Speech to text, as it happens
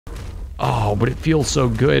Oh, but it feels so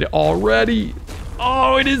good already.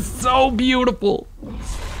 Oh, it is so beautiful.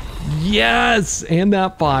 Yes, and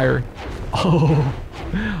that fire. Oh.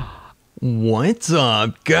 What's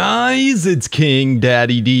up, guys? It's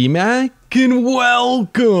KingDaddyDMAC,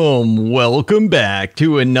 and welcome back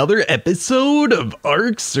to another episode of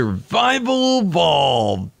Ark Survival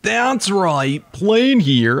Evolved. That's right, playing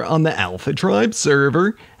here on the Alpha Tribe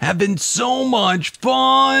server, having so much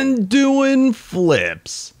fun doing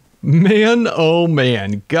flips. Man, oh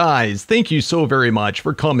man, guys, thank you so very much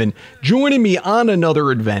for joining me on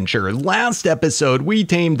another adventure. Last episode, we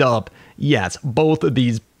tamed up, yes, both of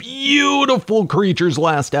these beautiful creatures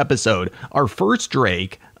last episode. Our first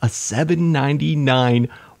Drake, a 799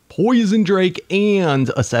 Poison Drake,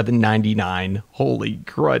 and a 799, holy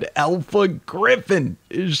crud, Alpha Griffin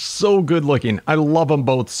is so good looking. I love them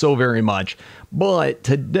both so very much. But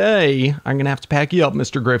today, I'm going to have to pack you up,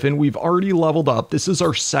 Mr. Griffin. We've already leveled up. This is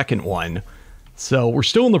our second one. So we're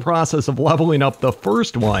still in the process of leveling up the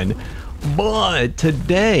first one. But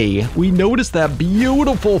today, we noticed that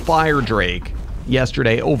beautiful Fire Drake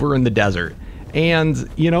yesterday over in the desert. And,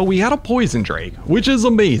 you know, we had a Poison Drake, which is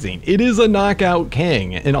amazing. It is a knockout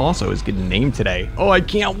king, and also is getting named today. Oh, I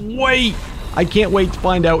can't wait! I can't wait to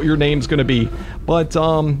find out what your name's gonna be. But,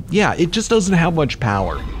 yeah, it just doesn't have much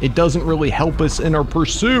power. It doesn't really help us in our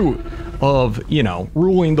pursuit of, you know,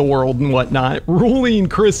 ruling the world and whatnot, ruling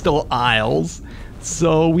Crystal Isles.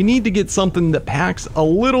 So we need to get something that packs a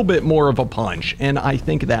little bit more of a punch, and I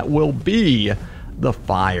think that will be the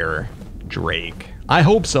Fire Drake. I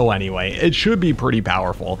hope so anyway. It should be pretty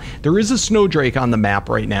powerful. There is a Snow Drake on the map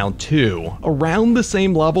right now too, around the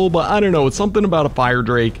same level, but I don't know, it's something about a Fire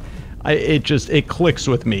Drake. It clicks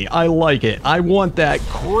with me. I like it. I want that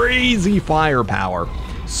crazy firepower.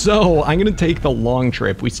 So I'm gonna take the long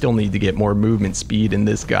trip. We still need to get more movement speed in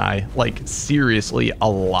this guy, like seriously a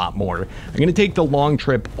lot more. I'm gonna take the long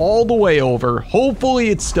trip all the way over. Hopefully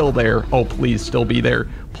it's still there. Oh, please still be there.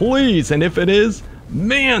 Please, and if it is,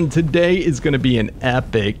 man, today is going to be an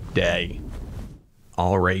epic day.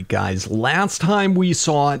 All right, guys, last time we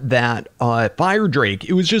saw that Fire Drake,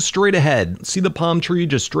 it was just straight ahead. See the palm tree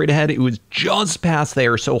just straight ahead? It was just past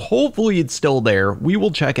there, so hopefully it's still there. We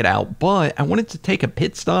will check it out, but I wanted to take a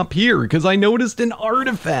pit stop here because I noticed an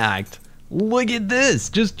artifact. Look at this,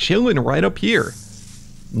 just chilling right up here.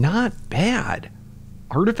 Not bad.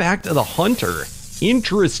 Artifact of the Hunter.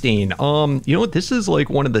 Interesting. You know what? This is like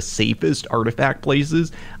one of the safest artifact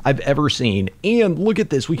places I've ever seen. And look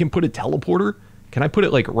at this. We can put a teleporter. Can I put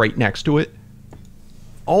it like right next to it?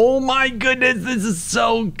 Oh my goodness. This is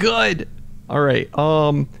so good. All right.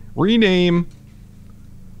 Rename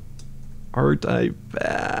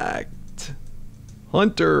artifact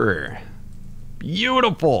Hunter.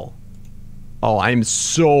 Beautiful. Oh, I'm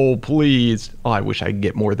so pleased. Oh, I wish I could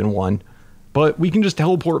get more than one. But we can just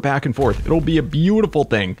teleport back and forth. It'll be a beautiful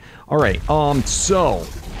thing. All right, am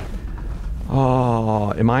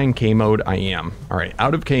I in K mode? I am. All right,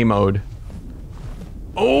 out of K mode.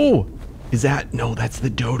 Oh, is that, no, that's the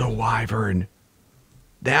DodoWyvern.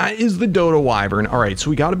 That is the DodoWyvern. All right, so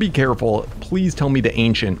we got to be careful. Please tell me the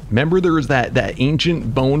ancient. Remember there was that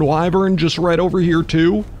ancient bone wyvern just right over here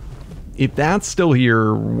too? If that's still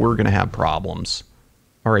here, we're going to have problems.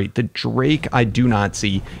 All right, the Drake I do not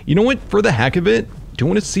see. You know what? For the heck of it, do you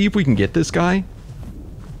want to see if we can get this guy?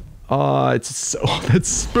 It's so, that's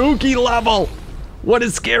spooky level. What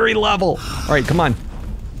a scary level. All right, come on.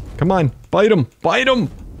 Come on, bite him, bite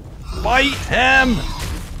him. Bite him.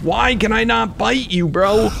 Why can I not bite you,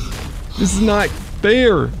 bro? This is not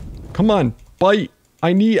fair. Come on, bite.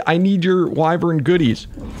 I need your wyvern goodies.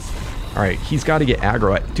 All right, he's got to get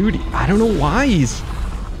aggro at, dude, I don't know why he's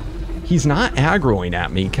not aggroing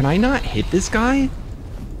at me. Can I not hit this guy?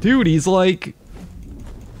 Dude, he's like,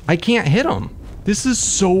 I can't hit him. This is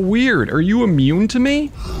so weird. Are you immune to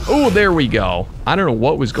me? Oh, there we go. I don't know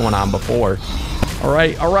what was going on before. All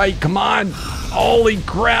right, come on. Holy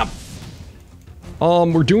crap.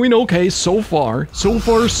 We're doing okay so far. So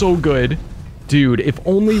far, so good. Dude, if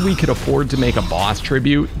only we could afford to make a boss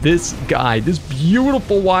tribute, this guy, this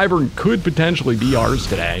beautiful wyvern could potentially be ours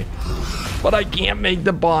today. But I can't make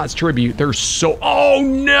the boss tribute. They're so... Oh,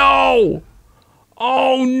 no!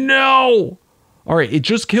 Oh, no! All right, it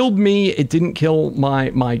just killed me. It didn't kill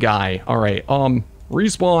my guy. All right,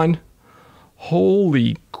 respawn.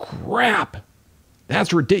 Holy crap.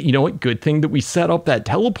 That's ridiculous. You know what? Good thing that we set up that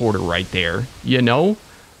teleporter right there, you know?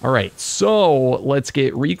 All right, so let's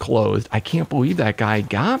get reclosed. I can't believe that guy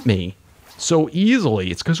got me so easily.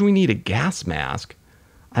 It's because we need a gas mask.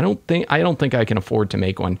 I don't think I can afford to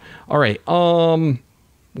make one. All right,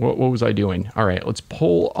 what was I doing? All right, let's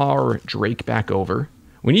pull our Drake back over.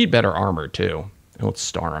 We need better armor, too. And let's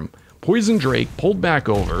star him. Poison Drake pulled back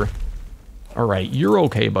over. All right, you're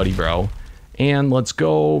okay, buddy, bro. And let's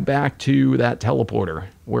go back to that teleporter.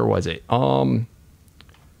 Where was it? Artifact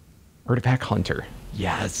Hunter.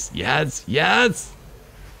 Yes, yes, yes.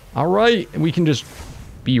 All right, and we can just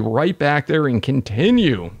be right back there and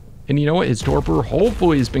continue. And you know what? His torpor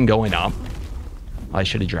hopefully has been going up. I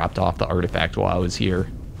should have dropped off the artifact while I was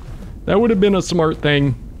here. That would have been a smart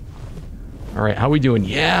thing. All right, how we doing?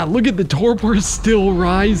 Yeah, look at the torpor is still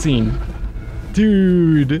rising.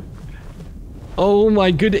 Dude. Oh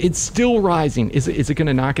my goodness, it's still rising. Is it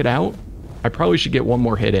gonna knock it out? I probably should get one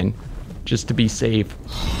more hit in just to be safe.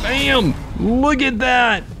 Bam! Look at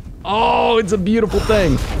that! Oh, it's a beautiful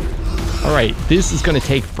thing. All right, this is gonna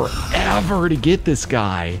take forever to get this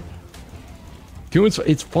guy. Dude,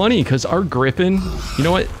 it's funny because our Griffin, you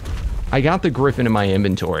know what? I got the Griffin in my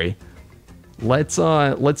inventory. Let's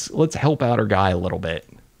help out our guy a little bit.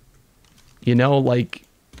 You know, like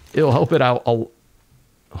it'll help it out.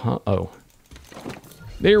 Oh,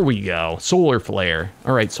 there we go. Solar flare.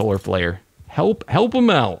 All right, solar flare. Help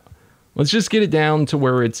him out. Let's just get it down to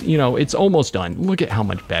where it's, you know, it's almost done. Look at how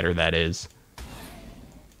much better that is.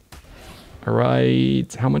 All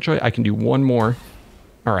right, how much I can do one more.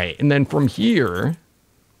 All right, and then from here,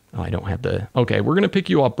 oh, I don't have the, okay, we're gonna pick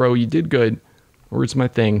you up, bro. You did good. Where's my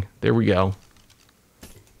thing? There we go.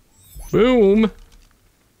 Boom.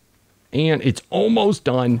 And it's almost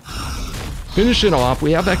done. Finish it off.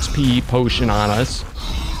 We have XP potion on us.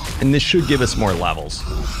 And this should give us more levels.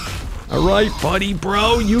 All right, buddy,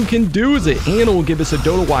 bro, you can do it. And it will give us a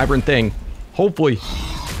DodoWyvern thing. Hopefully.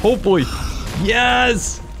 Hopefully.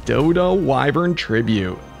 Yes! DodoWyvern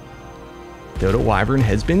tribute. DodoWyvern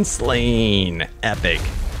has been slain. Epic.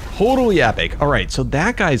 Totally epic. All right, so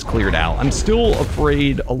that guy's cleared out. I'm still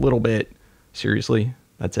afraid a little bit. Seriously?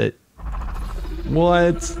 That's it?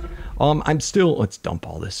 What? I'm still... Let's dump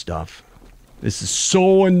all this stuff. This is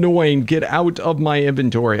so annoying. Get out of my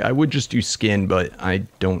inventory. I would just do skin, but I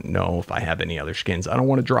don't know if I have any other skins. I don't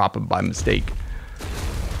want to drop them by mistake.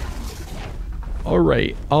 All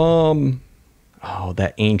right. Oh,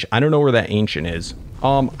 that ancient. I don't know where that ancient is.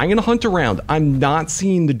 I'm going to hunt around. I'm not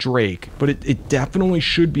seeing the Drake, but it definitely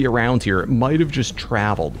should be around here. It might have just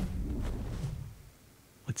traveled.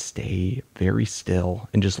 Let's stay very still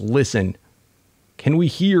and just listen. Can we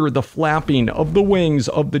hear the flapping of the wings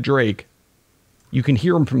of the Drake? You can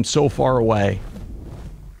hear him from so far away.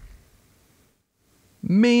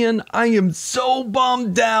 Man, I am so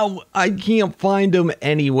bummed out. I can't find him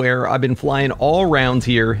anywhere. I've been flying all around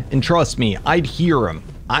here, and trust me, I'd hear him.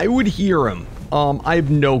 I would hear him. I have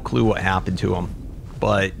no clue what happened to him.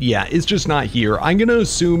 But yeah, it's just not here. I'm gonna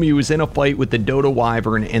assume he was in a fight with the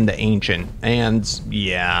DodoWyvern and the Ancient. And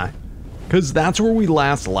yeah, because that's where we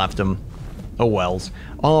last left him. Oh wells.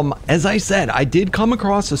 As I said, I did come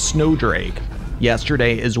across a Snow Drake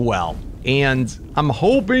yesterday as well. And I'm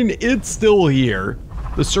hoping it's still here.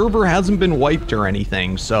 The server hasn't been wiped or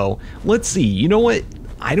anything, so let's see. You know what?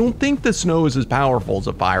 I don't think the snow is as powerful as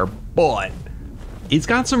a fire, but it's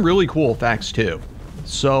got some really cool effects too.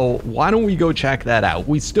 So why don't we go check that out?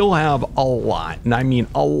 We still have a lot, and I mean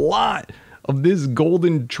a lot of this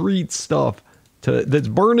golden treat stuff that's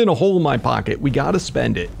burning a hole in my pocket. We gotta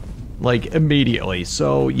spend it, like, immediately.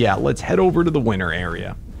 So yeah, let's head over to the winter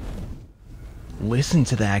area. Listen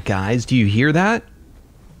to that, guys. Do you hear that?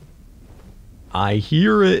 I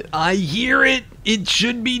hear it. I hear it. It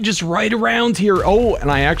should be just right around here. Oh, and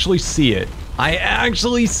I actually see it. I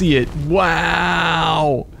actually see it.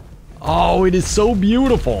 Wow. Oh, it is so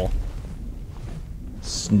beautiful.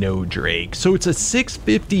 Snow Drake. So it's a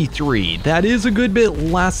 653. That is a good bit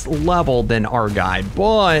less level than our guy,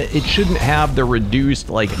 but it shouldn't have the reduced,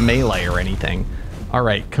 like, melee or anything. All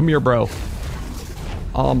right, come here, bro.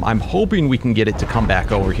 I'm hoping we can get it to come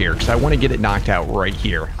back over here because I want to get it knocked out right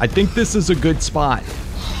here. I think this is a good spot.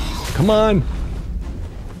 Come on.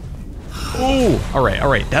 Oh, all right,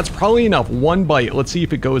 all right. That's probably enough. One bite. Let's see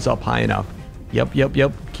if it goes up high enough. Yep, yep,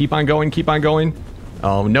 yep. Keep on going, keep on going.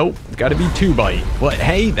 Oh, nope. Got to be 2 bite. But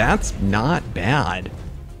hey, that's not bad.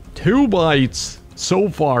 2 bites so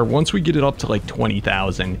far. Once we get it up to like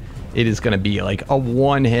 20,000, it is going to be like a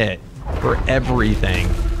 1 hit for everything.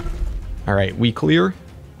 All right, we clear?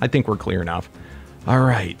 I think we're clear enough. All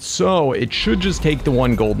right, so it should just take the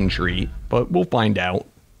 1 golden treat, but we'll find out.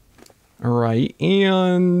 All right,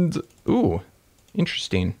 and... Ooh,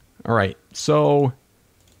 interesting. All right, so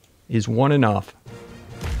is 1 enough?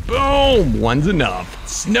 Boom! 1's enough.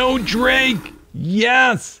 Snow Drake!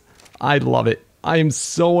 Yes! I love it. I am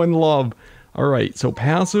so in love. All right, so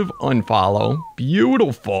passive unfollow.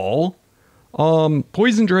 Beautiful.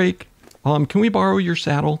 Poison Drake. Can we borrow your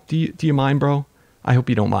saddle? Do you mind, bro? I hope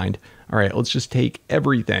you don't mind. All right, let's just take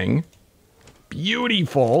everything.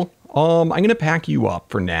 Beautiful. I'm going to pack you up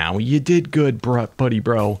for now. You did good, buddy,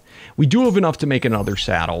 bro. We do have enough to make another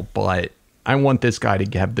saddle, but I want this guy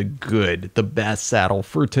to have the best saddle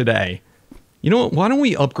for today. You know what? Why don't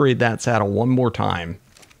we upgrade that saddle one more time?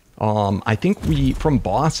 I think from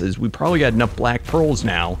bosses, we probably got enough black pearls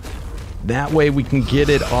now. That way we can get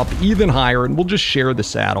it up even higher, and we'll just share the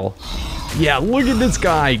saddle. Yeah, look at this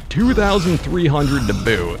guy. 2,300 to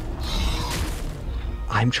boot.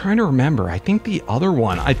 I'm trying to remember. I think the other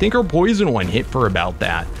one, I think our poison one hit for about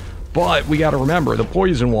that. But we got to remember, the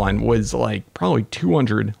poison one was like probably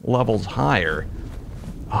 200 levels higher.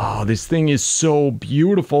 Oh, this thing is so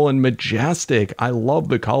beautiful and majestic. I love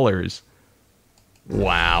the colors.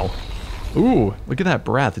 Wow. Ooh, look at that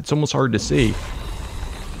breath. It's almost hard to see.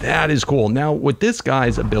 That is cool. Now, what this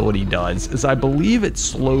guy's ability does is I believe it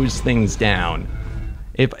slows things down.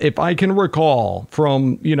 If I can recall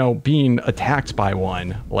from, you know, being attacked by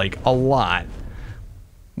one, like a lot.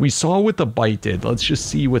 We saw what the bite did. Let's just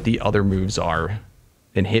see what the other moves are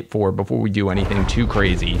and hit for before we do anything too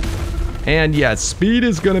crazy. And yeah, speed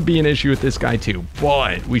is going to be an issue with this guy too,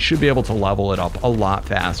 but we should be able to level it up a lot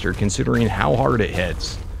faster considering how hard it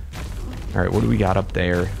hits. All right, what do we got up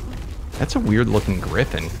there? That's a weird looking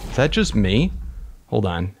griffin. Is that just me? Hold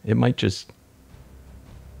on, it might just...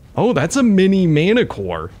 Oh, that's a mini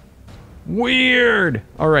manicore. Weird.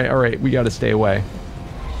 All right, we got to stay away.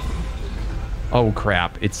 Oh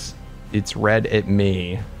crap, it's red at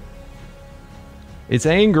me. It's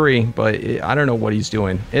angry, but I don't know what he's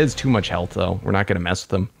doing. It has too much health though. We're not gonna mess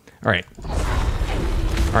with him. All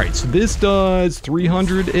right, so this does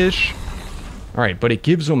 300-ish. All right, but it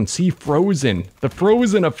gives them, see, frozen. The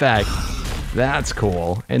frozen effect. That's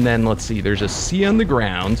cool. And then let's see, there's a C on the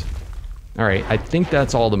ground. All right, I think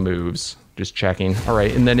that's all the moves. Just checking. All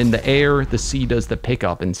right, and then in the air, the C does the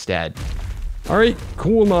pickup instead. All right,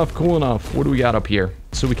 cool enough, cool enough. What do we got up here?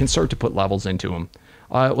 So we can start to put levels into them.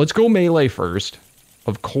 Let's go melee first,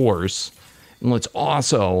 of course. And let's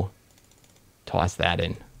also toss that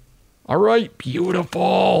in. All right, beautiful.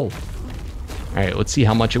 All right, let's see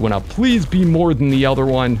how much it went up. Please be more than the other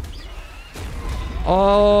one.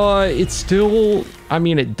 It's still, I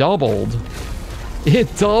mean, it doubled.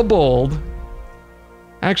 It doubled.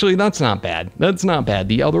 Actually, that's not bad. That's not bad.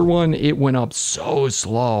 The other one, it went up so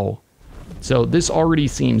slow. So this already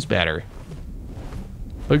seems better.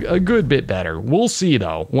 A good bit better. We'll see,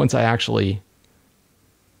 though, once I actually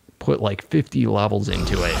put like 50 levels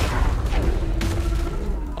into it.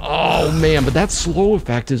 Oh, man, but that slow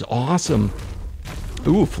effect is awesome.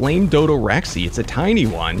 Ooh, Flame Dodorexy. It's a tiny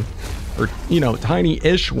one. Or, you know,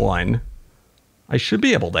 tiny-ish one. I should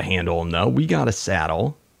be able to handle him, though. We got a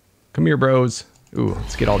saddle. Come here, bros. Ooh,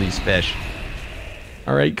 let's get all these fish.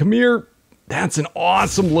 All right, come here. That's an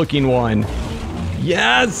awesome-looking one.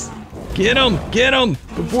 Yes! Get him! Get him!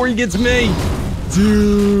 Before he gets me!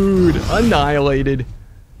 Dude! Annihilated.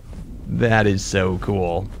 That is so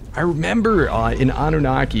cool. I remember in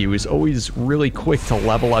Annunaki, it was always really quick to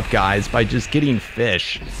level up guys by just getting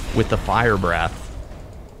fish with the fire breath.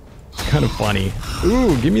 It's kind of funny.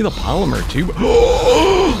 Ooh, give me the polymer too.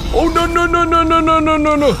 Oh no no no no no no no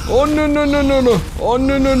no no! Oh no no no no no! Oh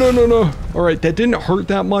no no no no no! All right, that didn't hurt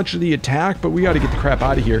that much of the attack, but we got to get the crap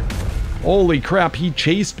out of here. Holy crap! He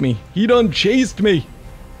chased me. He done chased me.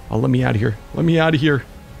 Oh, let me out of here. Let me out of here.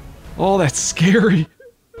 Oh, that's scary.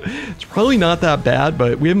 It's probably not that bad,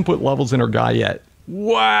 but we haven't put levels in our guy yet.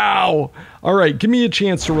 Wow! All right, give me a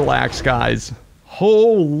chance to relax, guys.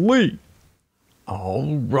 Holy!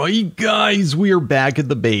 All right, guys, we are back at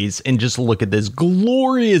the base, and just look at this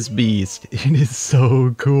glorious beast. It is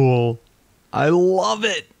so cool. I love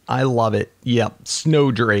it. I love it. Yep,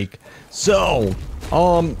 Snowdrake. So,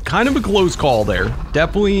 kind of a close call there.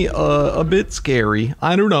 Definitely a bit scary.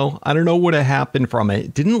 I don't know. I don't know what happened from it.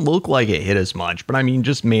 It didn't look like it hit as much, but I mean,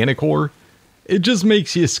 just Manicore, it just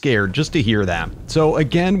makes you scared just to hear that. So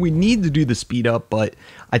again, we need to do the speed up, but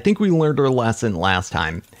I think we learned our lesson last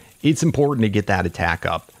time. It's important to get that attack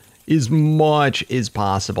up as much as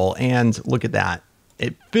possible. And look at that,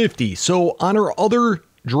 at 50. So on our other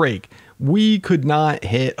Drake, we could not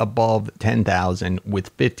hit above 10,000 with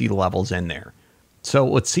 50 levels in there. So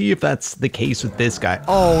let's see if that's the case with this guy.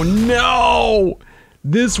 Oh no!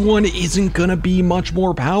 This one isn't gonna be much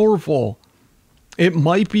more powerful. It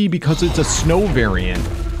might be because it's a snow variant.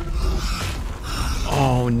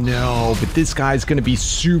 Oh no, but this guy's gonna be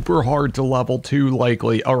super hard to level too,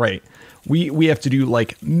 likely. All right, we have to do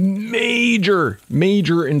like major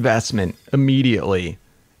investment immediately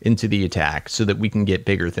into the attack so that we can get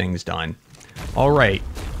bigger things done. All right,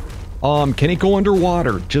 Can it go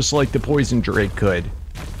underwater, just like the poison drake could?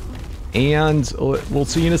 And we'll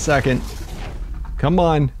see in a second. Come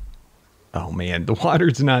on. Oh man, the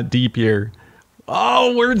water's not deep here.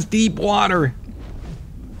 Oh, where's deep water?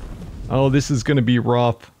 Oh, this is gonna be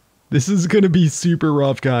rough. This is gonna be super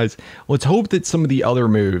rough, guys. Let's hope that some of the other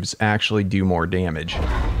moves actually do more damage.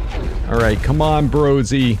 Alright, come on,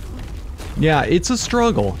 Brosy. Yeah, it's a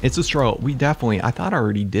struggle. It's a struggle. We definitely... I thought I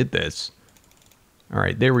already did this.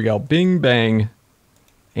 Alright, there we go. Bing, bang.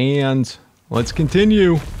 And let's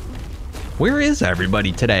continue. Where is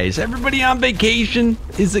everybody today? Is everybody on vacation?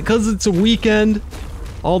 Is it because it's a weekend?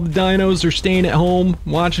 All the dinos are staying at home,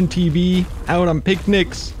 watching TV, out on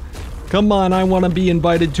picnics. Come on, I want to be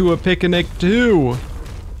invited to a picnic too.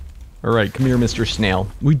 Alright, come here, Mr. Snail.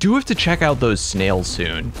 We do have to check out those snails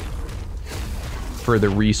soon. For the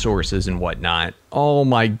resources and whatnot. Oh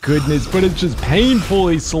my goodness, but it's just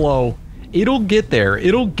painfully slow. It'll get there.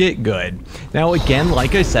 It'll get good. Now again,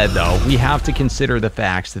 like I said though, we have to consider the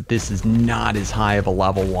facts that this is not as high of a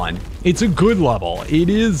level 1. It's a good level. It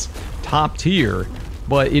is top tier,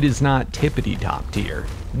 but it is not tippity top tier.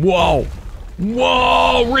 Whoa!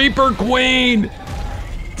 Whoa! Reaper Queen!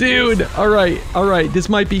 Dude, alright, alright. This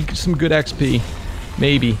might be some good XP.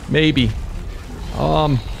 Maybe, maybe.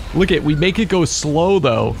 Look at, we make it go slow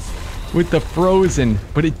though with the frozen,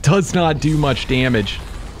 but it does not do much damage.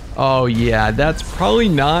 Oh yeah, that's probably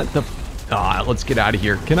not the... let's get out of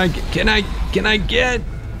here. Can I get?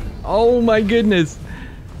 Oh my goodness.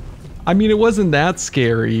 I mean, it wasn't that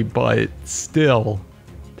scary, but still.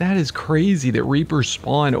 That is crazy that Reapers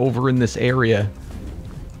spawn over in this area.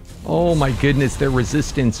 Oh my goodness, their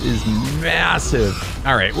resistance is massive.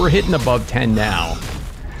 Alright, we're hitting above 10 now.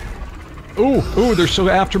 Ooh, they're still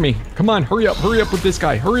after me. Come on, hurry up with this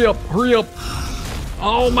guy. Hurry up.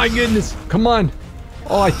 Oh my goodness, come on.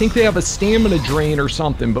 Oh, I think they have a stamina drain or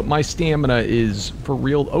something, but my stamina is for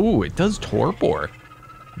real. Oh, it does torpor.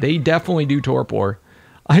 They definitely do torpor.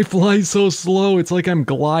 I fly so slow, it's like I'm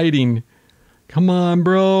gliding. Come on,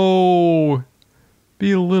 bro.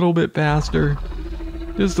 Be a little bit faster.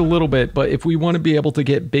 Just a little bit, but if we want to be able to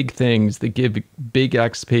get big things that give big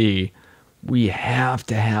XP, we have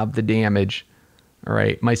to have the damage.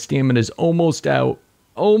 Alright, my stamina's almost out.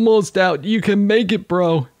 Almost out. You can make it,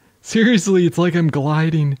 bro. Seriously, it's like I'm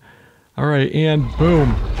gliding. Alright, and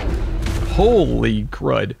boom. Holy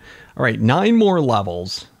crud. Alright, 9 more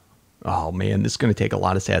levels. Oh man, this is going to take a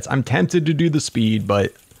lot of stats. I'm tempted to do the speed,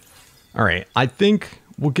 but... Alright, I think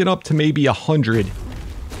we'll get up to maybe 100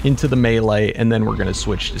 into the melee, and then we're going to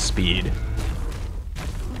switch to speed.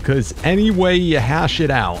 Because any way you hash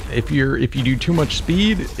it out, if you do too much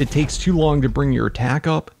speed, it takes too long to bring your attack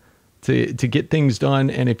up to get things done,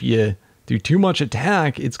 and if you do too much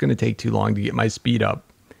attack, it's going to take too long to get my speed up.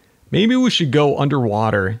 Maybe we should go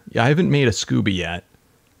underwater. Yeah, I haven't made a scuba yet.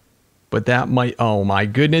 But that might... Oh my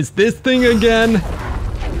goodness, this thing again!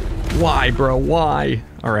 Why, bro? Why?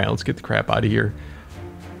 Alright, let's get the crap out of here.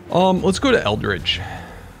 Let's go to Eldritch.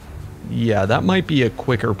 Yeah, that might be a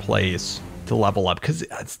quicker place to level up. Because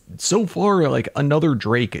so far, like, another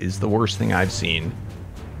Drake is the worst thing I've seen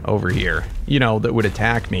over here. You know, that would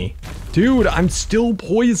attack me. Dude, I'm still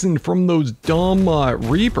poisoned from those dumb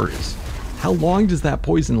Reapers. How long does that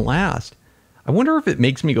poison last? I wonder if it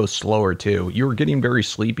makes me go slower too. You were getting very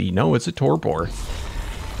sleepy. No, it's a torpor.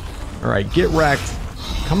 Alright, get wrecked.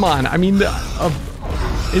 Come on, I mean,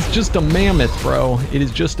 it's just a mammoth, bro. It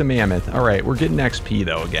is just a mammoth. Alright, we're getting XP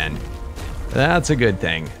though again. That's a good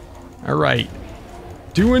thing. Alright.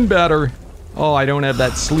 Doing better. Oh, I don't have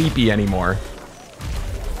that sleepy anymore.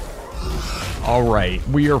 Alright,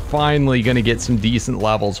 we are finally gonna get some decent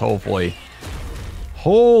levels, hopefully.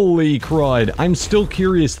 Holy crud. I'm still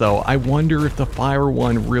curious, though. I wonder if the fire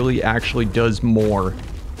one really actually does more.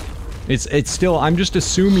 It's still... I'm just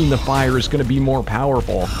assuming the fire is gonna be more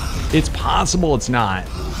powerful. It's possible it's not.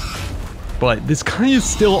 But this guy is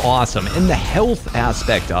still awesome. And the health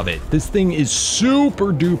aspect of it. This thing is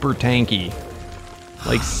super duper tanky.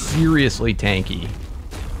 Like, seriously tanky.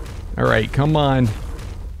 Alright, come on.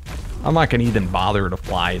 I'm not gonna even bother to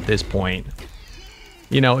fly at this point.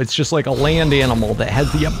 You know, it's just like a land animal that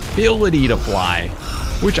has the ability to fly.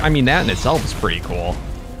 Which, I mean, that in itself is pretty cool.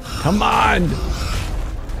 Come on!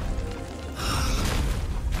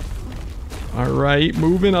 Alright,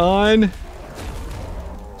 moving on.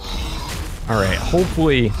 Alright,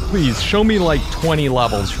 hopefully, please, show me like 20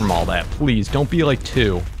 levels from all that. Please, don't be like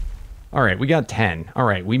 2. Alright, we got 10.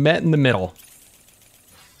 Alright, we met in the middle.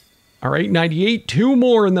 Alright, 98. 2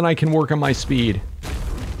 more and then I can work on my speed.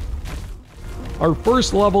 Our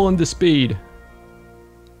first level into speed.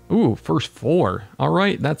 Ooh, first 4.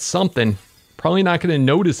 Alright, that's something. Probably not going to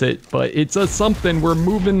notice it, but it's a something. We're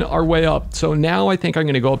moving our way up. So now I think I'm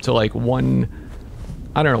going to go up to like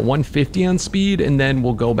 150 on speed, and then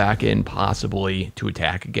we'll go back in possibly to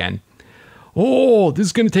attack again. Oh, this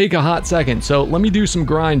is going to take a hot second. So let me do some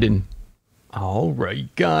grinding. All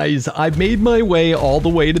right, guys, I've made my way all the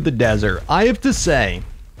way to the desert. I have to say,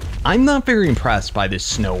 I'm not very impressed by this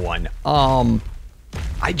snow one.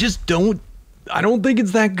 I don't think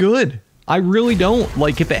it's that good. I really don't.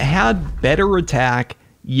 Like, if it had better attack,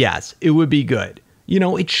 yes, it would be good. You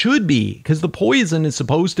know, it should be, because the poison is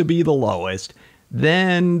supposed to be the lowest.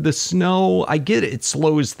 Then the snow, I get it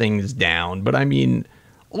slows things down, but I mean,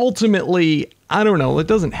 ultimately, I don't know, it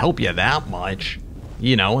doesn't help you that much.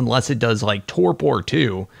 You know, unless it does like Torpor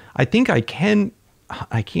 2. I think I can't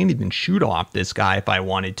even shoot off this guy if I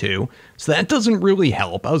wanted to. So that doesn't really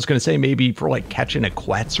help. I was going to say maybe for like catching a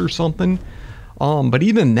Quetz or something. But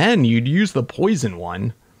even then you'd use the poison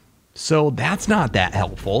one. So that's not that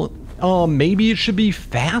helpful. Maybe it should be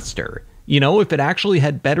faster. You know, if it actually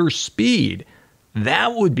had better speed,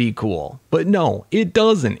 that would be cool. But no, it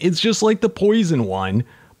doesn't. It's just like the poison one.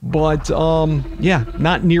 But yeah,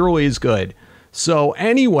 not nearly as good. So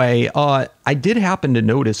anyway, I did happen to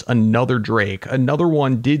notice another Drake. Another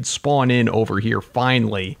one did spawn in over here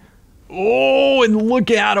finally. Oh, and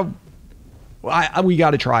look at him. We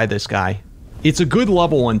got to try this guy. It's a good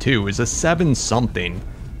level one too. It's a 7-something.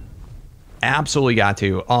 Absolutely got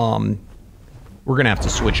to. We're going to have to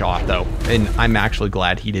switch off though. And I'm actually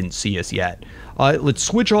glad he didn't see us yet. Let's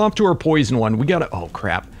switch off to our poison one. We got to, oh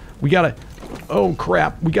crap. We got to, oh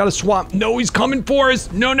crap, we gotta swap. No, he's coming for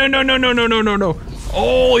us. No.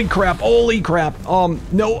 Holy crap,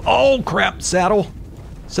 no, oh crap, saddle.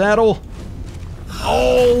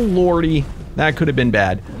 Oh lordy, that could have been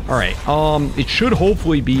bad. All right, it should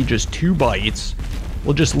hopefully be just 2 bites.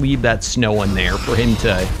 We'll just leave that snow in there for him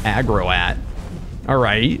to aggro at. All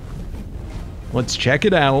right, let's check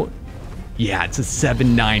it out. Yeah, it's a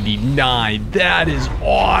 799. That is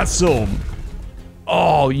awesome.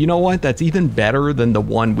 Oh, you know what? That's even better than the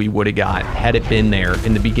one we would have got had it been there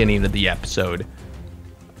in the beginning of the episode.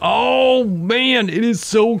 Oh, man, it is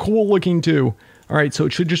so cool looking too. All right, so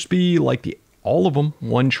it should just be like all of them,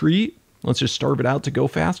 1 treat. Let's just starve it out to go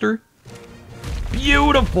faster.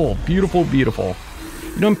 Beautiful, beautiful, beautiful.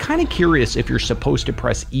 You know, I'm kind of curious if you're supposed to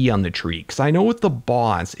press E on the treat, because I know with the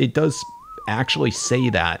boss, it does actually say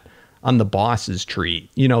that on the boss's treat.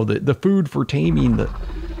 You know, the food for taming the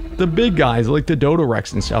big guys like the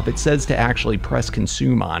Dodorex and stuff, it says to actually press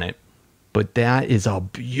consume on it. But that is a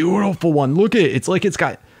beautiful one. Look at it. It's like it's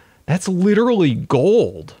got, that's literally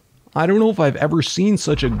gold. I don't know if I've ever seen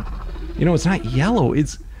such a, you know, it's not yellow.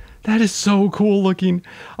 That is so cool looking.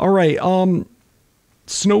 All right.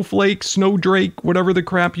 Snowflake, Snowdrake, whatever the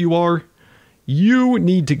crap you are, you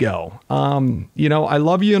need to go. You know, I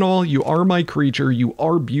love you and all. You are my creature. You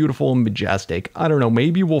are beautiful and majestic. I don't know.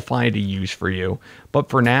 Maybe we'll find a use for you. But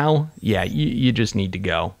for now, yeah, you just need to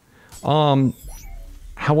go.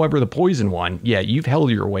 However, the poison one, yeah, you've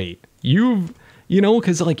held your weight. You know,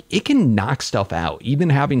 because like it can knock stuff out, even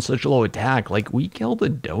having such low attack. Like we killed a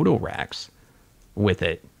Dodorex with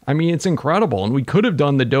it. I mean, it's incredible. And we could have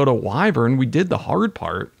done the DodoWyvern. We did the hard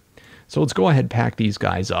part. So let's go ahead and pack these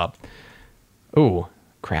guys up. Oh,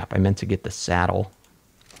 crap. I meant to get the saddle.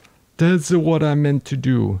 That's what I meant to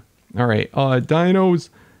do. All right. Dinos.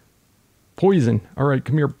 Poison. All right.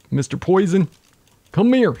 Come here, Mr. Poison.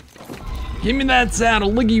 Come here. Give me that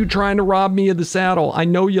saddle. Look at you trying to rob me of the saddle. I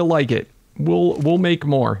know you like it. We'll make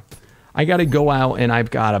more. I got to go out and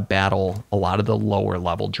I've got to battle a lot of the lower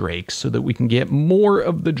level drakes so that we can get more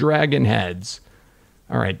of the dragon heads.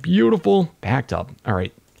 All right. Beautiful. Packed up. All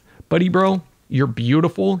right. Buddy, bro. You're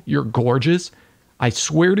beautiful. You're gorgeous. I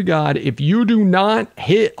swear to God, if you do not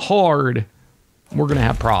hit hard, we're going to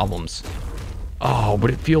have problems. Oh,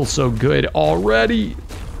 but it feels so good already.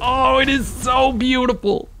 Oh, it is so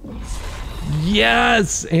beautiful.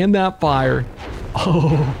 Yes. And that fire.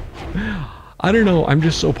 Oh, I don't know. I'm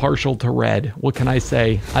just so partial to red. What can I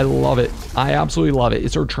say? I love it. I absolutely love it.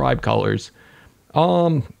 It's our tribe colors.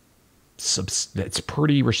 It's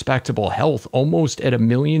pretty respectable health, almost at 1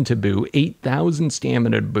 million to boot, 8,000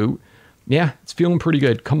 stamina to boot. Yeah, it's feeling pretty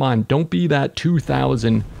good. Come on, don't be that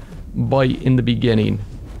 2,000 bite in the beginning.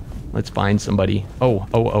 Let's find somebody.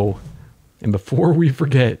 Oh. And before we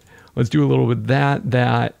forget, let's do a little bit of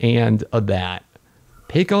that, and that.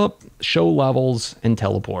 Pick up, show levels, and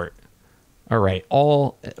teleport. All right,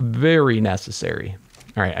 all very necessary.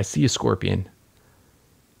 All right, I see a scorpion.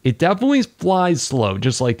 It definitely flies slow,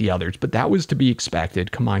 just like the others, but that was to be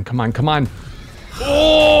expected. Come on.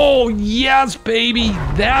 Oh, yes, baby.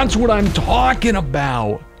 That's what I'm talking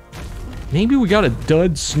about. Maybe we got a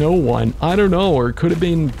dud snow one. I don't know, or it could have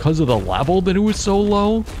been because of the level that it was so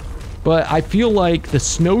low. But I feel like the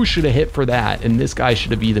snow should have hit for that, and this guy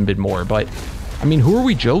should have even been more. But, I mean, who are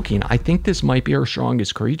we joking? I think this might be our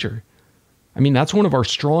strongest creature. I mean, that's one of our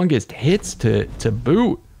strongest hits to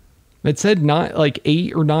boot. It said not like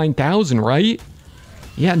 8,000 or 9,000, right?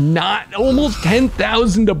 Yeah, not almost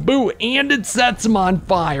 10,000 to boot, and it sets him on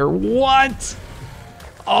fire. What?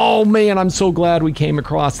 Oh man, I'm so glad we came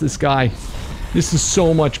across this guy. This is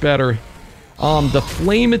so much better. The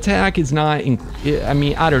flame attack is not, I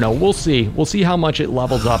mean, I don't know. We'll see. We'll see how much it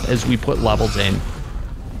levels up as we put levels in.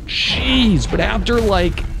 Jeez, but after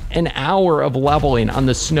like an hour of leveling on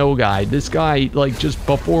the snow guy, this guy, like just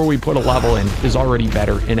before we put a level in, is already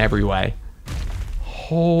better in every way.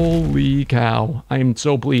 Holy cow. I am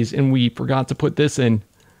so pleased. And we forgot to put this in.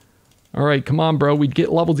 All right, come on, bro. We'd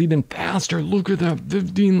get levels even faster. Look at that,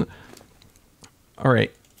 15. All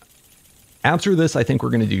right. After this, I think we're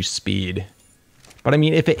going to do speed. But I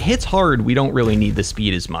mean, if it hits hard, we don't really need the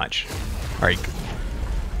speed as much. All right.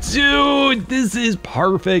 Dude, this is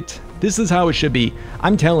perfect. This is how it should be.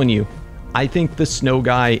 I'm telling you, I think the snow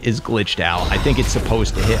guy is glitched out. I think it's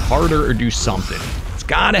supposed to hit harder or do something. It's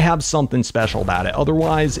got to have something special about it.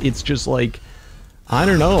 Otherwise, it's just like, I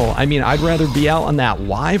don't know. I mean, I'd rather be out on that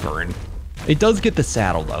wyvern. It does get the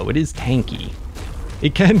saddle, though. It is tanky.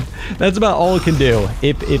 It can, that's about all it can do.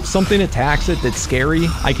 If something attacks it that's scary,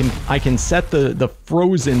 I can set the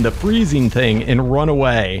freezing thing and run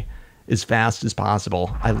away as fast as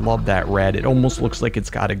possible. I love that red. It almost looks like it's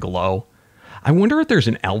got a glow. I wonder if there's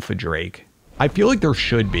an alpha drake. I feel like there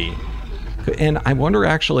should be. And I wonder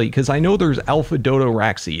actually, because I know there's alpha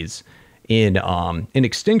Dodoraxes in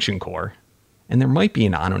Extinction Core. And there might be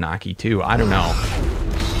an Annunaki too. I don't know.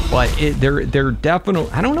 But they're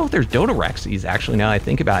definitely... I don't know if there's Dodoraxes, actually, now I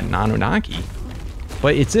think about it, in Annunaki.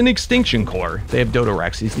 But it's in Extinction Core. They have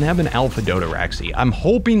Dodoraxes, and they have an Alpha Dodoraxi. I'm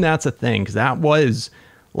hoping that's a thing, because that was,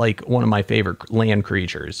 like, one of my favorite land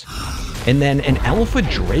creatures. And then an Alpha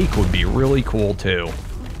Drake would be really cool, too.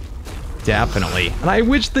 Definitely. And I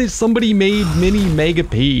wish that somebody made mini Mega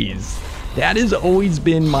Ps. That has always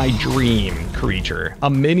been my dream creature. A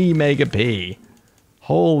mini Mega P.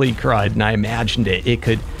 Holy crud, and I imagined it.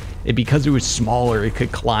 Because it was smaller, it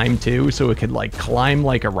could climb too, so it could like climb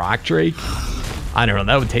like a rock drake. I don't know,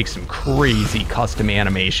 that would take some crazy custom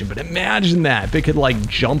animation, but imagine that. If it could like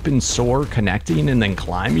jump and soar, connecting and then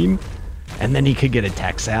climbing, and then he could get a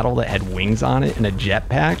tech saddle that had wings on it and a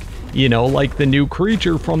jetpack, you know, like the new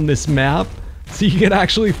creature from this map, so you could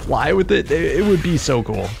actually fly with it. It would be so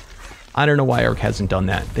cool. I don't know why Ark hasn't done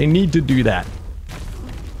that. They need to do that.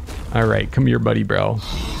 All right, come here, buddy, bro.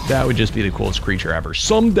 That would just be the coolest creature ever.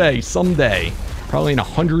 Someday, probably in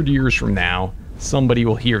 100 years from now, somebody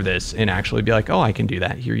will hear this and actually be like, oh, I can do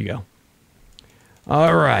that. Here you go.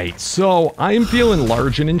 All right, so I'm feeling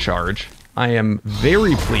large and in charge. I am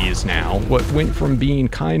very pleased now. What went from being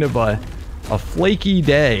kind of a flaky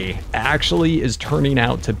day actually is turning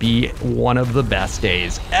out to be one of the best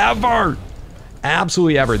days ever.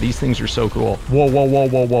 Absolutely ever. These things are so cool. Whoa, whoa, whoa,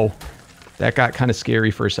 whoa, whoa. That got kind of scary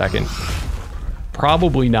for a second.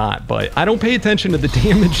 Probably not, but I don't pay attention to the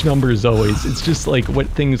damage numbers always. It's just like what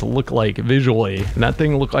things look like visually. And that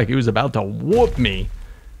thing looked like it was about to whoop me.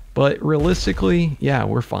 But realistically, yeah,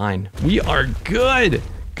 we're fine. We are good.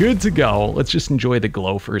 Good to go. Let's just enjoy the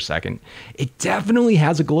glow for a second. It definitely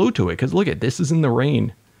has a glow to it, because look at this is in the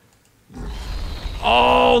rain.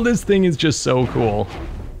 Oh, this thing is just so cool.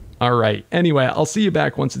 All right. Anyway, I'll see you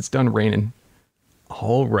back once it's done raining.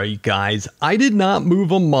 All right, guys, I did not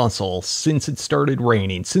move a muscle since it started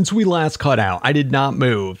raining. Since we last cut out, I did not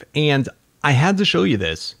move. And I had to show you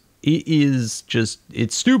this. It is just,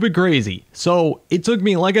 it's stupid crazy. So it took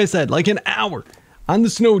me, like I said, like an hour on the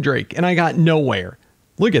Snow Drake, and I got nowhere.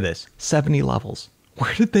 Look at this, 70 levels.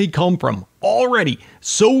 Where did they come from? Already,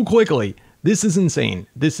 so quickly. This is insane.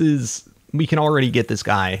 This is, we can already get this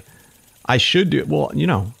guy. I should do, well, you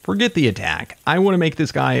know, forget the attack. I want to make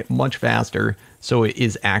this guy much faster, so it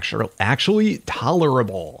is actually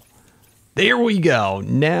tolerable. There we go.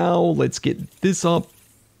 Now let's get this up.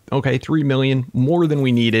 Okay, 3 million, more than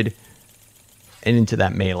we needed. And into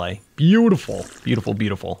that melee. Beautiful, beautiful,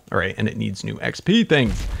 beautiful. All right, and it needs new XP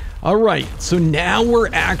things. All right, so now we're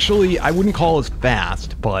actually, I wouldn't call us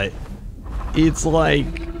fast, but it's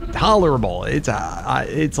like tolerable. It's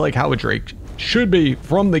like how a Drake should be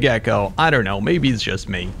from the get-go. I don't know, maybe it's just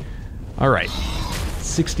me. All right.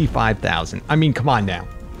 65,000. I mean, come on now.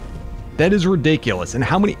 That is ridiculous. And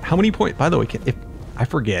how many points? By the way, if I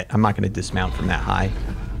forget, I'm not going to dismount from that high.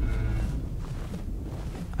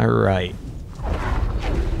 All right.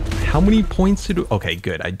 how many points did... Okay,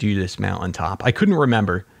 good. I do this mount on top. I couldn't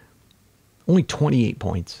remember. Only 28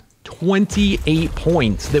 points. 28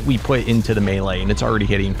 points that we put into the melee, and it's already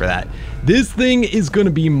hitting for that. This thing is going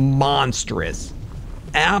to be monstrous.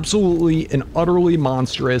 Absolutely and utterly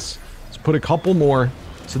monstrous. Let's put a couple more.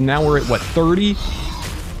 So now we're at, what, 30?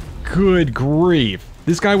 Good grief.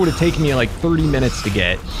 This guy would have taken me like 30 minutes to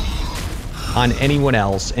get on anyone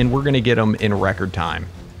else, and we're going to get him in record time.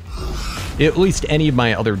 At least any of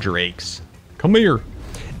my other drakes. Come here.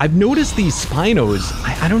 I've noticed these Spinos.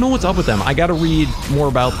 I don't know what's up with them. I got to read more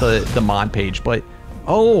about the mod page, but...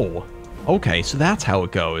 Oh, okay, so that's how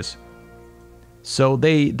it goes. So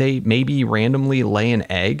they maybe randomly lay an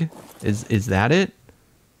egg? Is that it?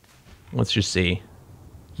 Let's just see.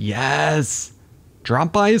 Yes!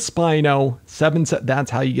 Drop by a Spino. That's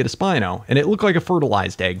how you get a Spino. And it looked like a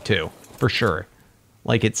fertilized egg, too. For sure.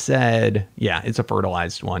 Like it said... Yeah, it's a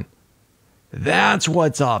fertilized one. That's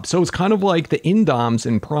what's up. So it's kind of like the Indoms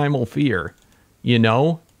in Primal Fear. You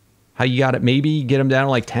know? How you got to maybe get them down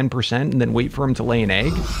to like 10% and then wait for them to lay an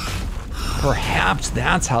egg? Perhaps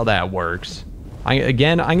that's how that works.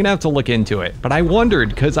 Again, I'm going to have to look into it. But I wondered,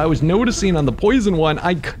 because I was noticing on the poison one,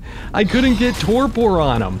 I couldn't get torpor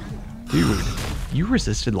on him. Dude, you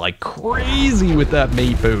resisted like crazy with that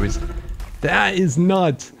mate boost. That is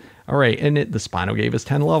nuts. All right, and the Spino gave us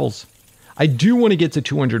 10 levels. I do want to get to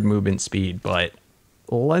 200 movement speed, but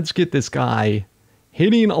let's get this guy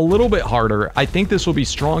hitting a little bit harder. I think this will be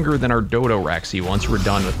stronger than our Dodo Rexy once we're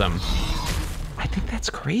done with them. I think that's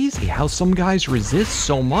crazy how some guys resist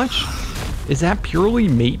so much. Is that purely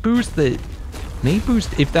mate boost? Mate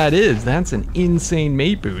boost, if that is, that's an insane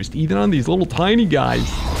mate boost, even on these little tiny guys.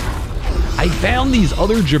 I found these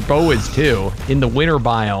other Jerboas too in the winter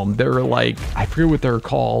biome. They're like, I forget what they're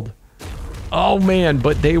called. Oh man,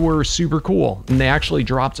 but they were super cool. And they actually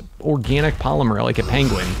dropped organic polymer like a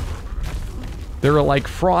penguin. They're like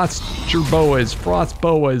frost Jerboas, frost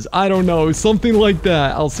boas, I don't know, something like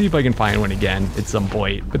that. I'll see if I can find one again at some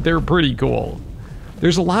point, but they're pretty cool.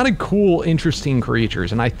 There's a lot of cool, interesting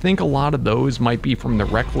creatures, and I think a lot of those might be from the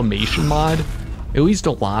Reclamation mod. At least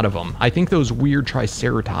a lot of them. I think those weird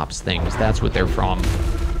Triceratops things, that's what they're from.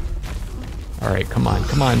 All right, come on,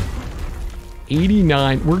 come on.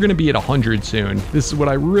 89, we're gonna be at 100 soon. This is what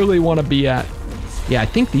I really wanna be at. Yeah, I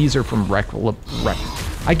think these are from I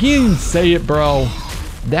can't even say it, bro.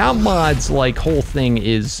 That mod's like whole thing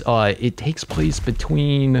is, it takes place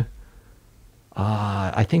between,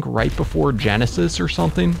 I think right before Genesis or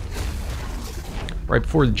something. Right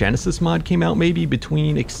before the Genesis mod came out, maybe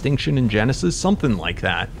between Extinction and Genesis, something like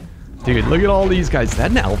that. Dude, look at all these guys. Is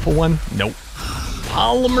that an alpha one? Nope.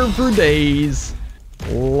 Polymer for days.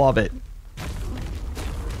 Love it.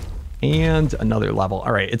 And another level.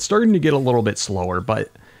 All right, it's starting to get a little bit slower, but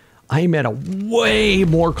I'm at a way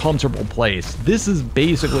more comfortable place. This is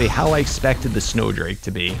basically how I expected the Snowdrake to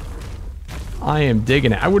be. I am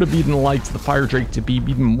digging it. I would have even liked the Fire Drake to be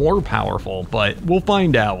even more powerful, but we'll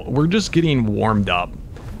find out. We're just getting warmed up.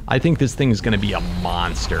 I think this thing is going to be a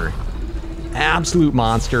monster. Absolute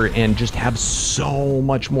monster, and just have so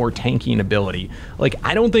much more tanking ability. Like,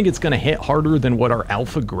 I don't think it's going to hit harder than what our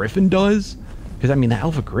Alpha Griffin does. Because, I mean, the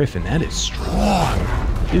Alpha Griffin, that is strong.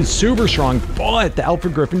 It is super strong, but the Alpha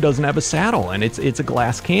Griffin doesn't have a saddle, and it's a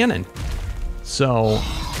glass cannon. So,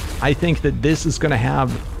 I think that this is going to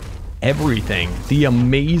have everything. The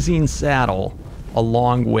amazing saddle,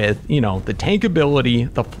 along with, you know, the tank ability,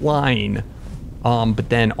 the flying, but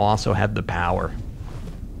then also have the power.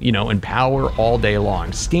 You know, and power all day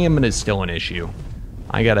long. Stamina is still an issue.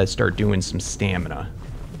 I gotta start doing some stamina.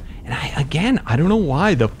 And I don't know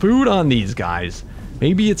why. The food on these guys,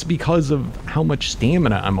 maybe it's because of how much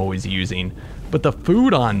stamina I'm always using, but the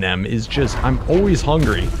food on them is just, I'm always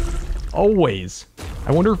hungry. Always.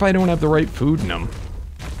 I wonder if I don't have the right food in them.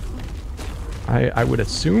 I would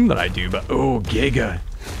assume that I do, but oh, Giga.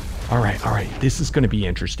 All right, this is gonna be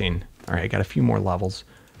interesting. All right, I got a few more levels.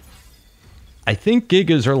 I think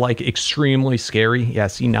Gigas are like extremely scary. Yeah,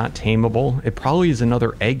 see, not tameable. It probably is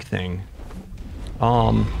another egg thing.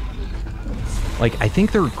 Like, I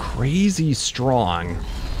think they're crazy strong.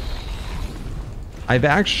 I've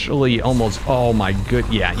actually almost, oh my good,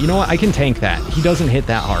 yeah. You know what, I can tank that. He doesn't hit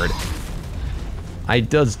that hard. It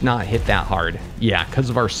does not hit that hard. Yeah, because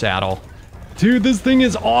of our saddle. Dude, this thing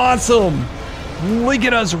is awesome. Look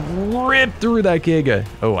at us rip through that Giga.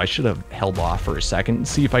 Oh, I should have held off for a second and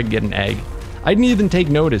see if I can get an egg. I didn't even take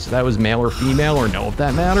notice if that was male or female, or know if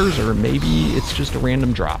that matters, or maybe it's just a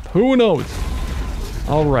random drop. Who knows?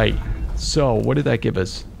 All right. So, what did that give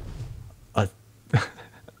us?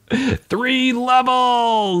 3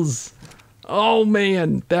 levels! Oh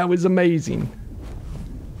man, that was amazing.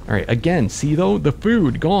 All right, again, see though, the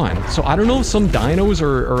food gone. So I don't know if some dinos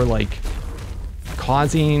are like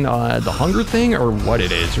causing the hunger thing or what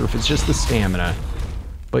it is, or if it's just the stamina.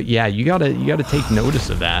 But yeah, you gotta take notice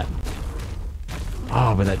of that.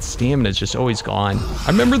 Oh, but that stamina is just always gone. I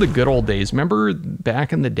remember the good old days. Remember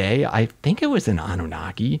back in the day, I think it was an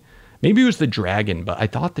Annunaki. Maybe it was the dragon, but I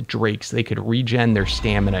thought the drakes, they could regen their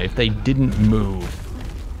stamina if they didn't move.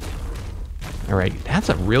 All right, that's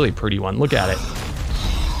a really pretty one. Look at it.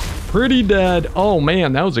 Pretty dead. Oh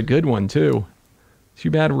man, that was a good one too. Too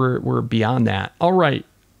bad we're beyond that. All right,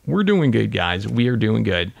 we're doing good, guys. We are doing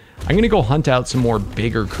good. I'm gonna go hunt out some more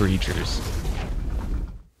bigger creatures.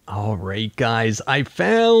 All right, guys, I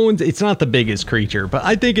found, it's not the biggest creature, but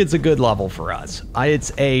I think it's a good level for us.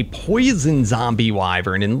 It's a poison zombie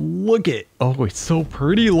wyvern, and look at, oh, it's so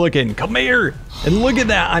pretty looking. Come here, and look at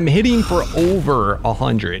that. I'm hitting for over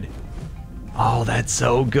 100. Oh, that's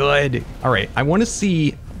so good. All right, I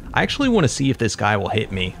actually want to see if this guy will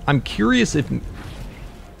hit me. I'm curious if,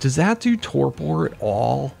 does that do torpor at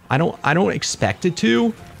all? I don't expect it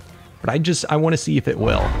to, but I want to see if it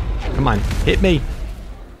will. Come on, hit me.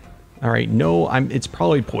 All right, no, it's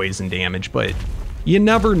probably poison damage, but you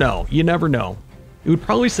never know. You never know. It would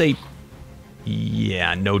probably say,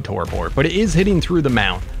 yeah, no torpor, but it is hitting through the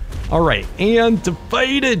mount. All right, and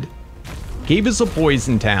defeated. Gave us a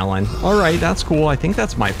poison talon. All right, that's cool. I think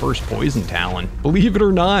that's my first poison talon. Believe it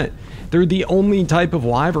or not, they're the only type of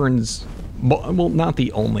wyverns. Well, not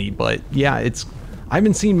the only, but yeah, I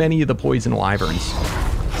haven't seen many of the poison wyverns.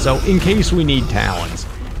 So in case we need talons.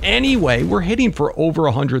 Anyway, we're hitting for over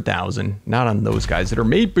 100,000. Not on those guys that are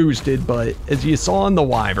mate boosted, but as you saw in the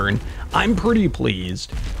wyvern, I'm pretty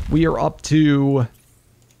pleased. We are up to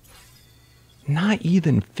not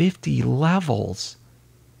even 50 levels.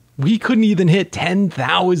 We couldn't even hit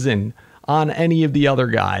 10,000 on any of the other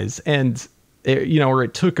guys. And,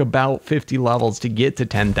 it took about 50 levels to get to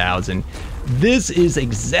 10,000. This is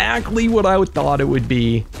exactly what I thought it would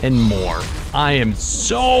be and more. I am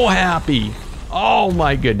so happy. Oh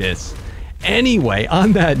my goodness. Anyway,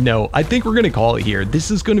 on that note, I think we're going to call it here.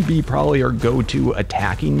 This is going to be probably our go-to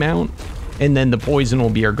attacking mount. And then the poison will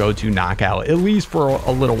be our go-to knockout, at least for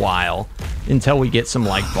a little while, until we get some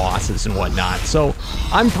like bosses and whatnot. So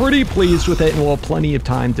I'm pretty pleased with it, and we'll have plenty of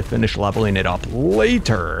time to finish leveling it up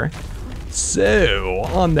later. So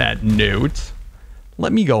on that note,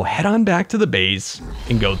 let me go head on back to the base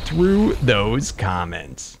and go through those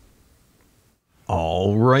comments.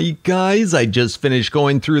 All right, guys, I just finished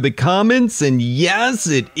going through the comments, and yes,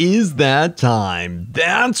 it is that time.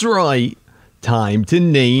 That's right. Time to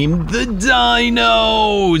name the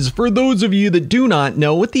dinos! For those of you that do not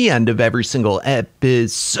know, at the end of every single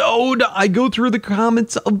episode, I go through the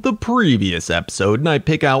comments of the previous episode and I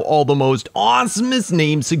pick out all the most awesomest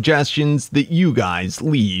name suggestions that you guys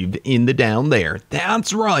leave in the down there.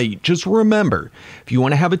 That's right, just remember, if you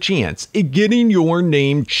want to have a chance at getting your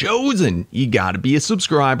name chosen, you gotta be a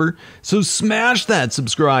subscriber, so smash that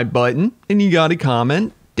subscribe button and you gotta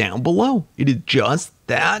comment down below. It is just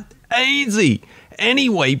that easy.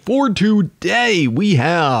 Anyway, for today, we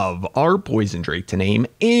have our poison drake to name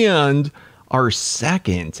and our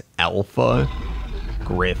second alpha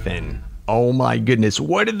griffin. Oh my goodness,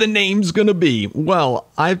 what are the names gonna be? Well,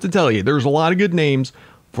 I have to tell you, there's a lot of good names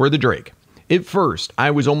for the drake. At first,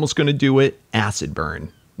 I was almost gonna do it acid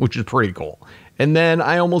burn, which is pretty cool. And then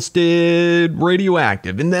I almost did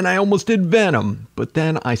radioactive, and then I almost did venom, but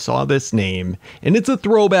then I saw this name, and it's a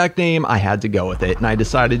throwback name. I had to go with it, and I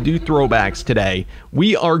decided to do throwbacks today.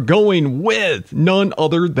 We are going with none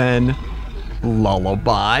other than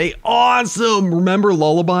Lullaby. Awesome! Remember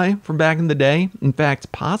Lullaby from back in the day? In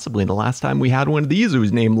fact, possibly the last time we had one of these, it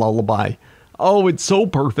was named Lullaby. Oh, it's so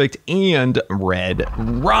perfect. And Red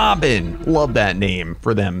Robin. Love that name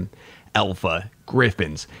for them alpha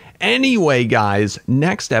griffins. Anyway, guys,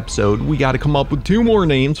 next episode, we got to come up with 2 more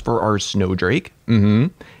names for our snow drake.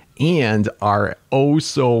 And our oh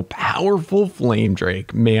so powerful flame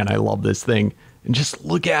drake. Man, I love this thing. And just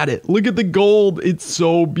look at it. Look at the gold. It's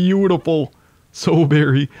so beautiful. So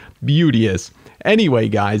very beauteous. Anyway,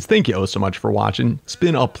 guys, thank you so much for watching. It's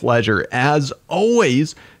been a pleasure. As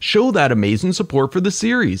always, show that amazing support for the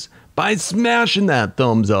series by smashing that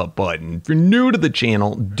thumbs up button. If you're new to the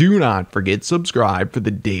channel, do not forget to subscribe for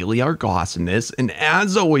the daily arc awesomeness. And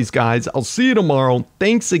as always, guys, I'll see you tomorrow.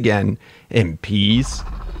 Thanks again, and peace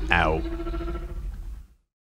out.